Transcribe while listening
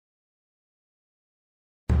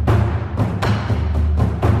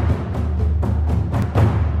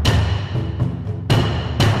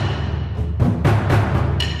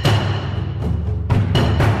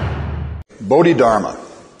Bodhidharma.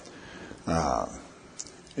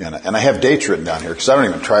 And I have dates written down here because I don't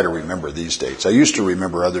even try to remember these dates. I used to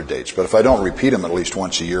remember other dates, but if I don't repeat them at least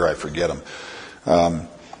once a year, I forget them.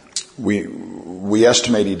 We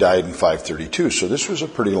estimate he died in 532, so this was a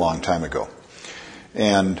pretty long time ago.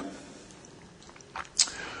 And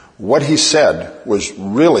what he said was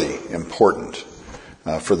really important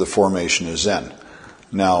for the formation of Zen.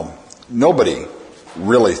 Now, nobody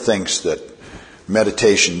really thinks that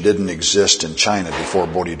meditation didn't exist in China before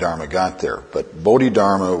Bodhidharma got there. But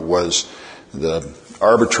Bodhidharma was the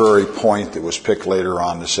arbitrary point that was picked later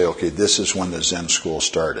on to say, okay, this is when the Zen school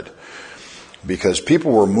started. Because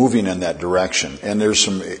people were moving in that direction. And there's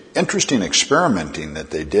some interesting experimenting that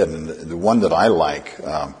they did. And the one that I like,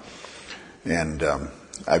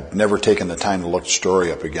 I've never taken the time to look the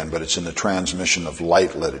story up again, but it's in the transmission of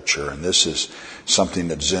light literature. And this is something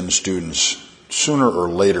that Zen students sooner or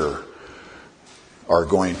later are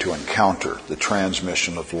going to encounter, the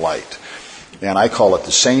transmission of light. And I call it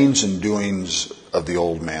the sayings and doings of the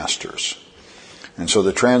old masters. And so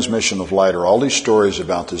the transmission of light are all these stories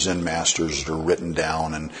about the Zen masters that are written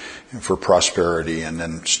down and for prosperity, and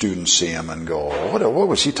then students see them and go, what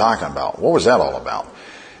was he talking about? What was that all about?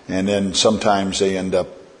 And then sometimes they end up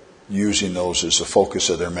using those as the focus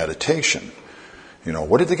of their meditation. You know,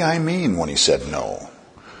 what did the guy mean when he said no?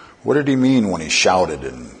 What did he mean when he shouted,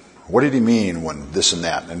 and what did he mean when this and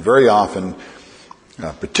that? And very often,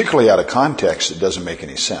 particularly out of context, it doesn't make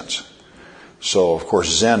any sense. So, of course,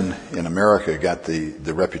 Zen in America got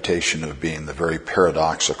the reputation of being the very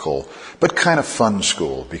paradoxical, but kind of fun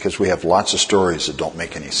school, because we have lots of stories that don't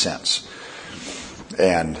make any sense.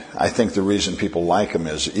 And I think the reason people like them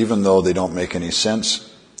is, even though they don't make any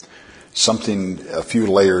sense, something a few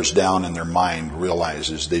layers down in their mind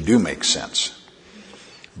realizes they do make sense.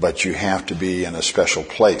 But you have to be in a special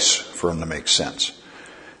place for them to make sense.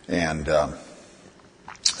 And a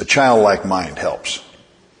childlike mind helps.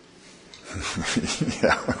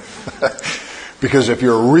 Yeah. Because if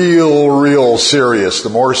you're real serious, the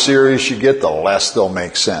more serious you get, the less they'll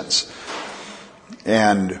make sense.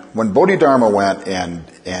 And when Bodhidharma went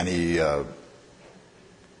and he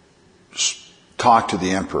talked to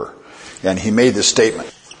the emperor, and he made this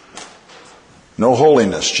statement, no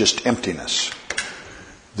holiness, just emptiness.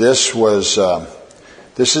 This is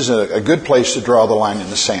a good place to draw the line in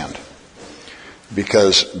the sand,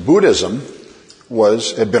 because Buddhism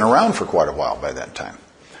had been around for quite a while by that time.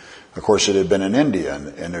 Of course, it had been in India,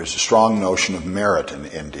 and there's a strong notion of merit in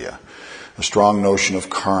India, a strong notion of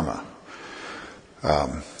karma.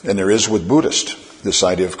 And there is with Buddhists this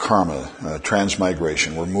idea of karma,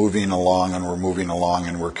 transmigration. We're moving along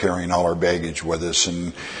and we're carrying all our baggage with us.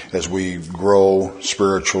 And as we grow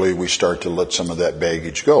spiritually, we start to let some of that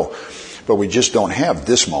baggage go. But we just don't have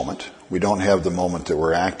this moment. We don't have the moment that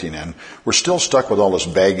we're acting in. We're still stuck with all this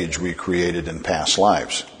baggage we created in past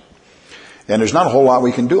lives. And there's not a whole lot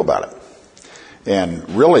we can do about it. And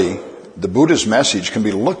really, the Buddha's message can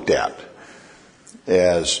be looked at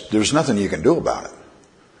as there's nothing you can do about it.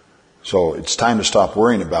 So it's time to stop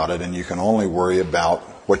worrying about it, and you can only worry about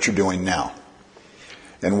what you're doing now.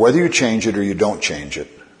 And whether you change it or you don't change it,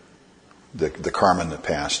 the karma in the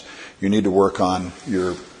past, you need to work on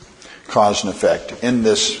your cause and effect in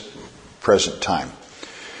this present time.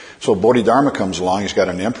 So Bodhidharma comes along. He's got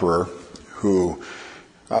an emperor who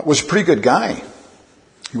was a pretty good guy.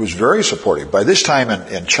 He was very supportive. By this time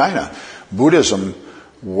in China, Buddhism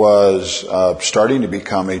was starting to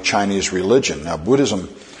become a Chinese religion. Now, Buddhism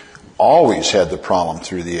always had the problem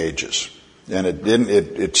through the ages, and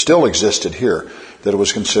it still existed here, that it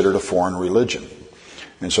was considered a foreign religion.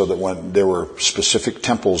 And so that when there were specific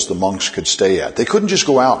temples the monks could stay at, they couldn't just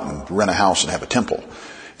go out and rent a house and have a temple.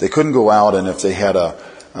 They couldn't go out, and if they had a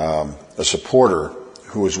supporter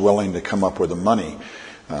who was willing to come up with the money,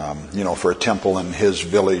 for a temple in his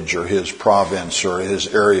village or his province or his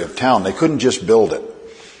area of town, they couldn't just build it.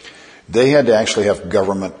 They had to actually have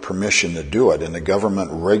government permission to do it, and the government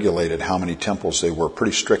regulated how many temples they were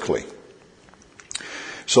pretty strictly.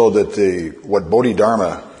 So that what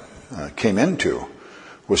Bodhidharma came into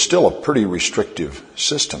was still a pretty restrictive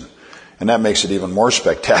system. And that makes it even more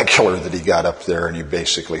spectacular that he got up there and he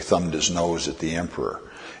basically thumbed his nose at the emperor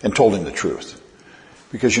and told him the truth.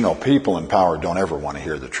 Because, people in power don't ever want to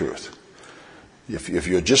hear the truth. If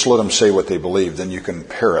you just let them say what they believe, then you can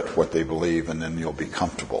parrot what they believe, and then you'll be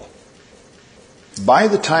comfortable. By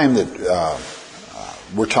the time that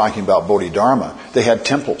we're talking about Bodhidharma, they had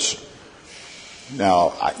temples.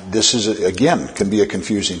 Now, this is, again, can be a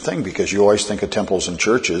confusing thing, because you always think of temples and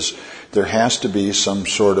churches. There has to be some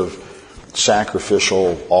sort of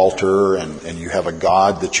sacrificial altar, and you have a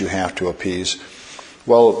god that you have to appease.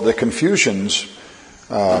 Well, the Confucians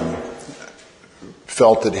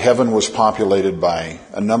felt that heaven was populated by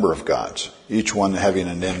a number of gods, each one having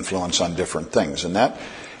an influence on different things. And that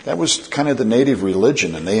was kind of the native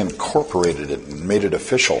religion, and they incorporated it and made it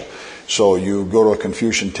official. So you go to a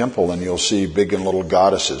Confucian temple and you'll see big and little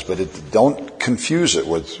goddesses, but don't confuse it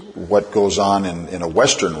with what goes on in a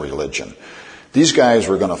Western religion. These guys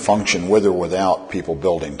were going to function with or without people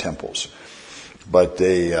building temples. But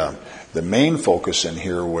the main focus in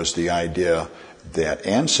here was the idea that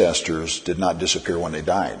ancestors did not disappear when they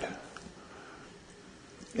died.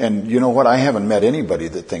 And you know what? I haven't met anybody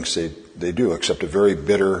that thinks they do, except a very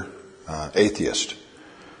bitter atheist.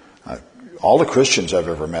 All the Christians I've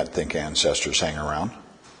ever met think ancestors hang around.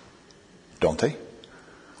 Don't they?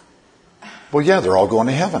 Well, yeah, they're all going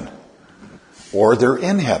to heaven. Or they're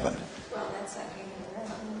in heaven. Well, that's not hanging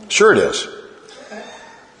around. Sure it is.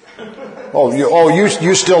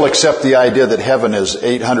 You still accept the idea that heaven is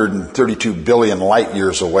 832 billion light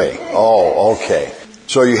years away. Oh, okay.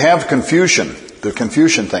 So you have the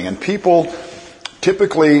Confucian thing. And people,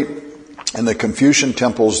 typically in the Confucian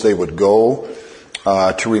temples, they would go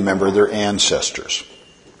to remember their ancestors.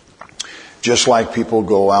 Just like people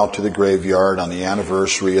go out to the graveyard on the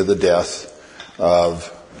anniversary of the death of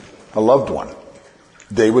a loved one.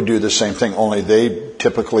 They would do the same thing, only they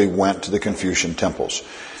typically went to the Confucian temples.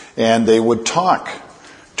 And they would talk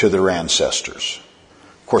to their ancestors.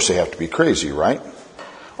 Of course, they have to be crazy, right?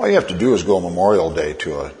 All you have to do is go Memorial Day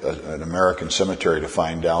to an American cemetery to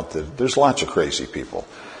find out that there's lots of crazy people.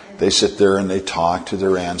 They sit there and they talk to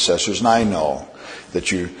their ancestors. And I know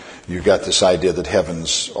that you got this idea that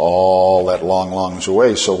heaven's all that long, long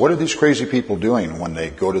away. So what are these crazy people doing when they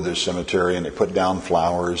go to their cemetery and they put down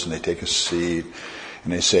flowers and they take a seat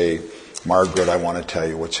and they say, Margaret, I want to tell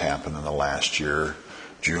you what's happened in the last year.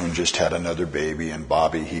 June just had another baby, and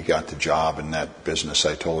Bobby, he got the job in that business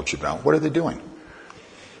I told you about. What are they doing?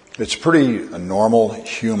 It's pretty a normal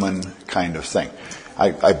human kind of thing.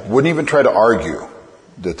 I wouldn't even try to argue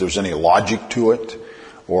that there's any logic to it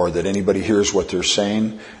or that anybody hears what they're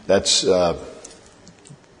saying. That's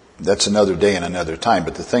another day and another time.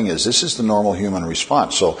 But the thing is, this is the normal human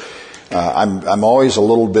response. So I'm always a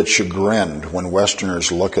little bit chagrined when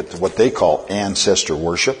Westerners look at what they call ancestor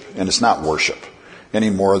worship, and it's not worship any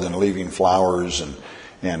more than leaving flowers and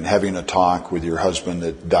having a talk with your husband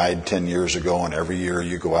that died 10 years ago, and every year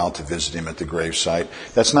you go out to visit him at the gravesite.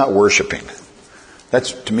 That's not worshiping.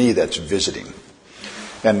 To me, that's visiting.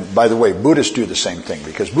 And by the way, Buddhists do the same thing,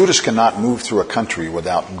 because Buddhists cannot move through a country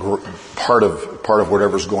without part of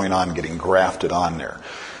whatever's going on getting grafted on there.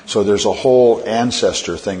 So there's a whole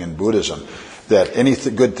ancestor thing in Buddhism that any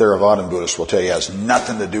good Theravadan Buddhist will tell you has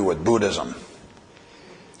nothing to do with Buddhism.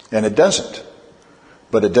 And it doesn't.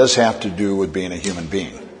 But it does have to do with being a human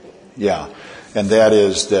being. Yeah. And that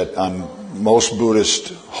is that on most Buddhist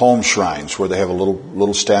home shrines where they have a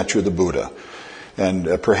little statue of the Buddha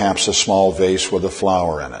and perhaps a small vase with a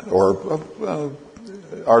flower in it or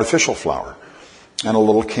artificial flower and a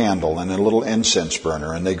little candle and a little incense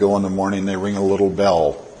burner, and they go in the morning, they ring a little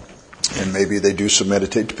bell, and maybe they do some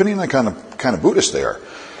meditation, depending on the kind of Buddhist they are.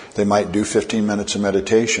 They might do 15 minutes of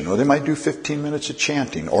meditation, or they might do 15 minutes of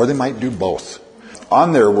chanting, or they might do both.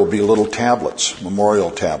 On there will be little tablets,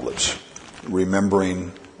 memorial tablets,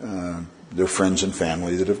 remembering their friends and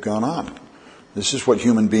family that have gone on. This is what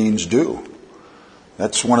human beings do.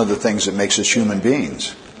 That's one of the things that makes us human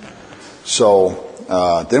beings.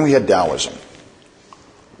 So then we had Taoism.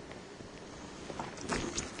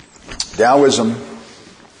 Taoism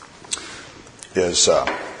is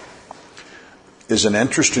an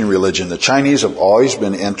interesting religion. The Chinese have always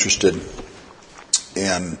been interested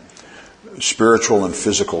in spiritual and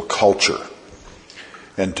physical culture.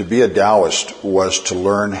 And to be a Taoist was to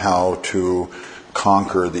learn how to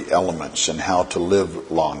conquer the elements and how to live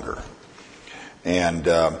longer. And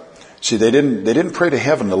see, they didn't pray to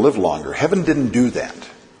heaven to live longer. Heaven didn't do that.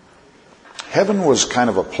 Heaven was kind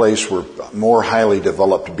of a place where more highly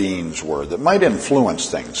developed beings were that might influence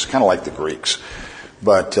things, kind of like the Greeks.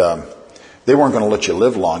 But they weren't going to let you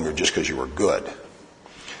live longer just because you were good.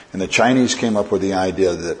 And the Chinese came up with the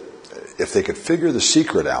idea that if they could figure the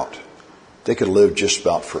secret out, they could live just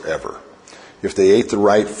about forever. If they ate the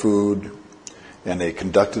right food and they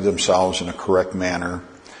conducted themselves in a correct manner,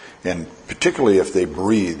 and particularly if they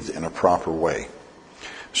breathed in a proper way.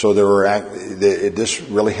 So this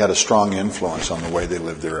really had a strong influence on the way they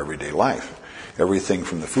lived their everyday life. Everything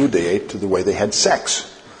from the food they ate to the way they had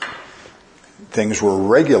sex. Things were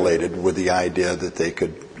regulated with the idea that they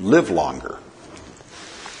could live longer.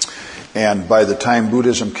 And by the time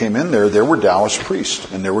Buddhism came in there were Taoist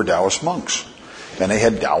priests and there were Taoist monks. And they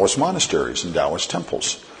had Taoist monasteries and Taoist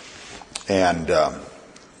temples. And,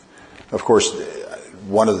 of course,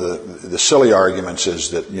 one of the silly arguments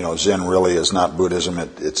is that, Zen really is not Buddhism,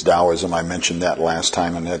 it's Taoism. I mentioned that last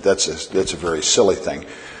time, and that's a very silly thing.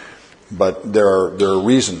 But there are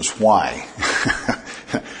reasons why.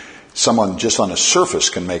 Someone just on the surface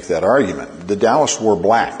can make that argument. The Taoists wore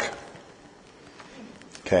black.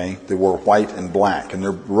 Okay? They wore white and black, and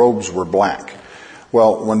their robes were black.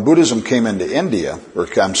 Well, when Buddhism came into India,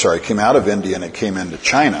 came out of India and it came into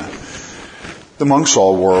China, the monks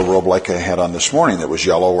all wore a robe like I had on this morning that was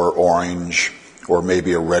yellow or orange or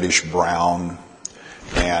maybe a reddish brown,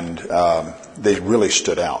 and they really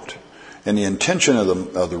stood out. And the intention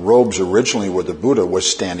of the robes originally with the Buddha was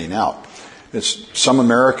standing out. Some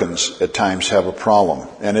Americans at times have a problem,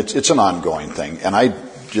 and it's an ongoing thing. And I'm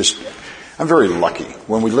very lucky.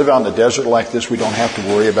 When we live out in the desert like this, we don't have to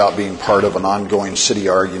worry about being part of an ongoing city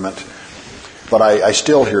argument. But I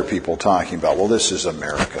still hear people talking about, well, this is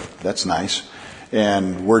America. That's nice.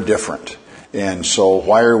 And we're different. And so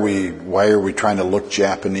why are we trying to look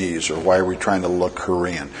Japanese, or why are we trying to look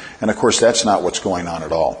Korean? And of course, that's not what's going on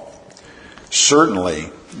at all. Certainly,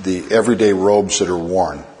 the everyday robes that are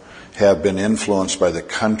worn have been influenced by the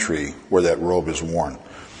country where that robe is worn,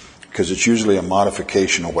 because it's usually a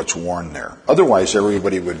modification of what's worn there. Otherwise,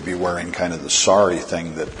 everybody would be wearing kind of the sari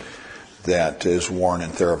thing that is worn in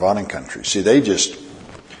Theravadan country. See, they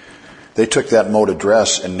took that mode of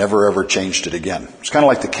dress and never ever changed it again. It's kind of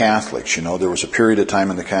like the Catholics, There was a period of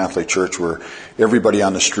time in the Catholic Church where everybody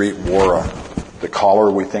on the street wore the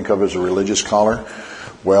collar we think of as a religious collar.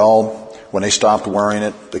 Well, when they stopped wearing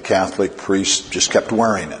it, the Catholic priests just kept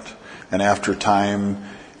wearing it. And after time,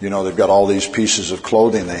 they've got all these pieces of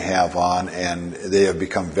clothing they have on, and they have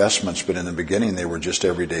become vestments, but in the beginning they were just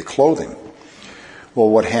everyday clothing. Well,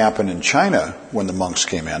 what happened in China when the monks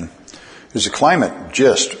came in is the climate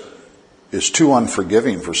just is too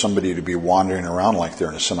unforgiving for somebody to be wandering around like they're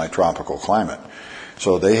in a semi-tropical climate.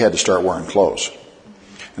 So they had to start wearing clothes.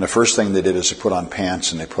 And the first thing they did is they put on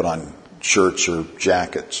pants and they put on shirts or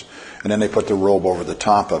jackets. And then they put the robe over the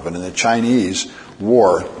top of it. And the Chinese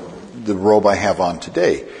wore the robe I have on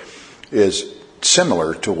today is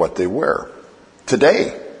similar to what they wear.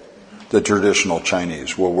 Today, the traditional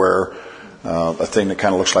Chinese will wear a thing that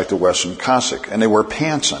kind of looks like the Western cassock, and they wear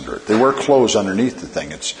pants under it. They wear clothes underneath the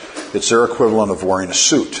thing. It's their equivalent of wearing a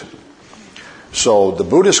suit. So the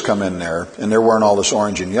Buddhists come in there, and they're wearing all this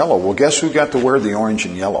orange and yellow. Well, guess who got to wear the orange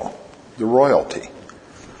and yellow? The royalty.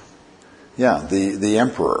 Yeah, the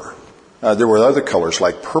emperor. There were other colors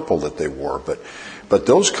like purple that they wore, but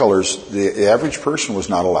those colors, the average person was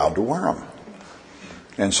not allowed to wear them.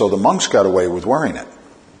 And so the monks got away with wearing it.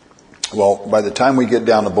 Well, by the time we get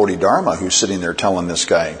down to Bodhidharma, who's sitting there telling this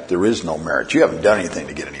guy, there is no merit. You haven't done anything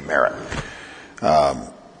to get any merit.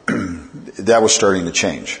 That was starting to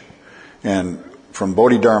change. And from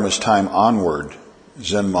Bodhidharma's time onward,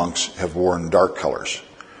 Zen monks have worn dark colors.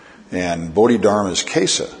 And Bodhidharma's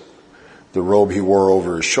kesa, the robe he wore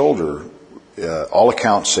over his shoulder, all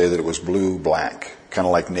accounts say that it was blue-black, kind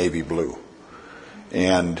of like navy blue.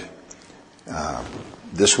 And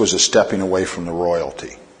this was a stepping away from the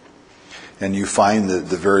royalty. And you find that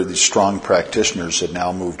the very strong practitioners had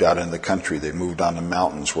now moved out in the country. They moved on the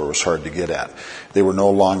mountains where it was hard to get at. They were no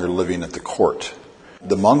longer living at the court.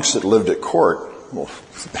 The monks that lived at court, well,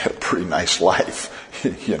 they had a pretty nice life,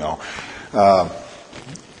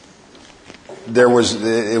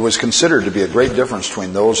 It was considered to be a great difference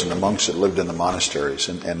between those and the monks that lived in the monasteries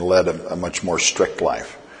and led a much more strict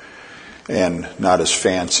life and not as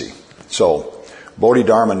fancy. So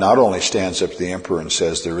Bodhidharma not only stands up to the emperor and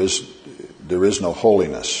says there is no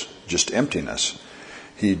holiness, just emptiness.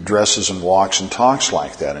 He dresses and walks and talks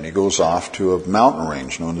like that, and he goes off to a mountain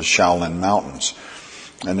range known as Shaolin Mountains.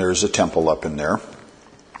 And there's a temple up in there.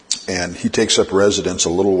 And he takes up residence a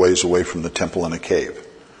little ways away from the temple in a cave.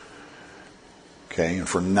 Okay, and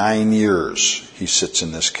for 9 years he sits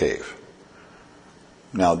in this cave.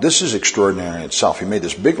 Now, this is extraordinary in itself. He made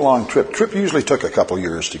this big, long trip. Trip usually took a couple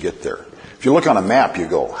years to get there. If you look on a map, you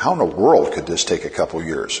go, how in the world could this take a couple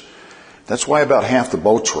years? That's why about half the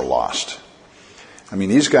boats were lost. I mean,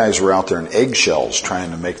 these guys were out there in eggshells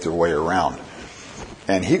trying to make their way around.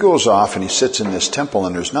 And he goes off and he sits in this temple,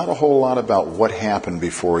 and there's not a whole lot about what happened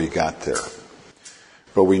before he got there.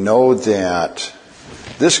 But we know that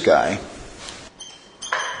this guy,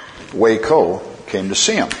 Wei Ko, came to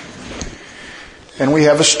see him. And we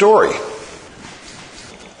have a story.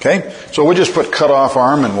 Okay? So we'll just put cut off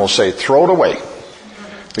arm and we'll say throw it away.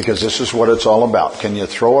 Because this is what it's all about. Can you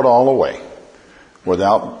throw it all away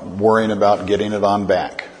without worrying about getting it on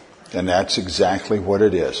back? And that's exactly what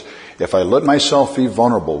it is. If I let myself be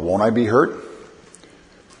vulnerable, won't I be hurt?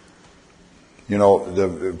 You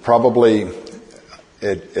know, probably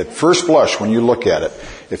at first blush, when you look at it,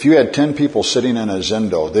 if you had 10 people sitting in a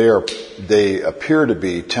zendo, they appear to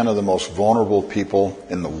be 10 of the most vulnerable people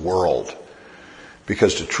in the world.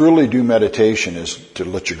 Because to truly do meditation is to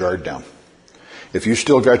let your guard down. If you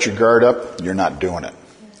still got your guard up, you're not doing it.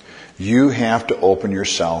 You have to open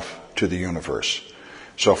yourself to the universe.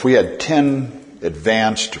 So if we had 10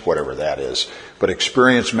 advanced, whatever that is, but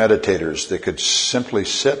experienced meditators that could simply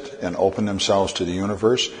sit and open themselves to the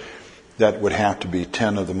universe, that would have to be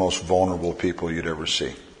 10 of the most vulnerable people you'd ever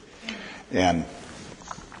see. And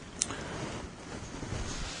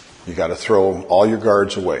you got to throw all your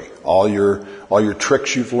guards away, all your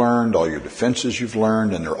tricks you've learned, all your defenses you've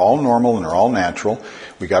learned, and they're all normal and they're all natural.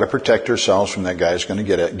 We got to protect ourselves from that guy who's going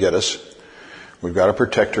to get us. We've got to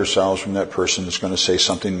protect ourselves from that person that's going to say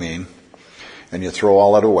something mean. And you throw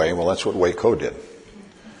all that away. Well, that's what Waco did.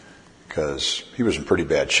 Because he was in pretty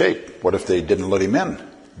bad shape. What if they didn't let him in?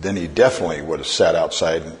 Then he definitely would have sat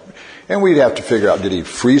outside. And we'd have to figure out, did he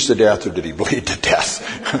freeze to death or did he bleed to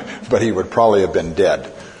death? But he would probably have been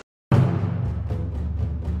dead.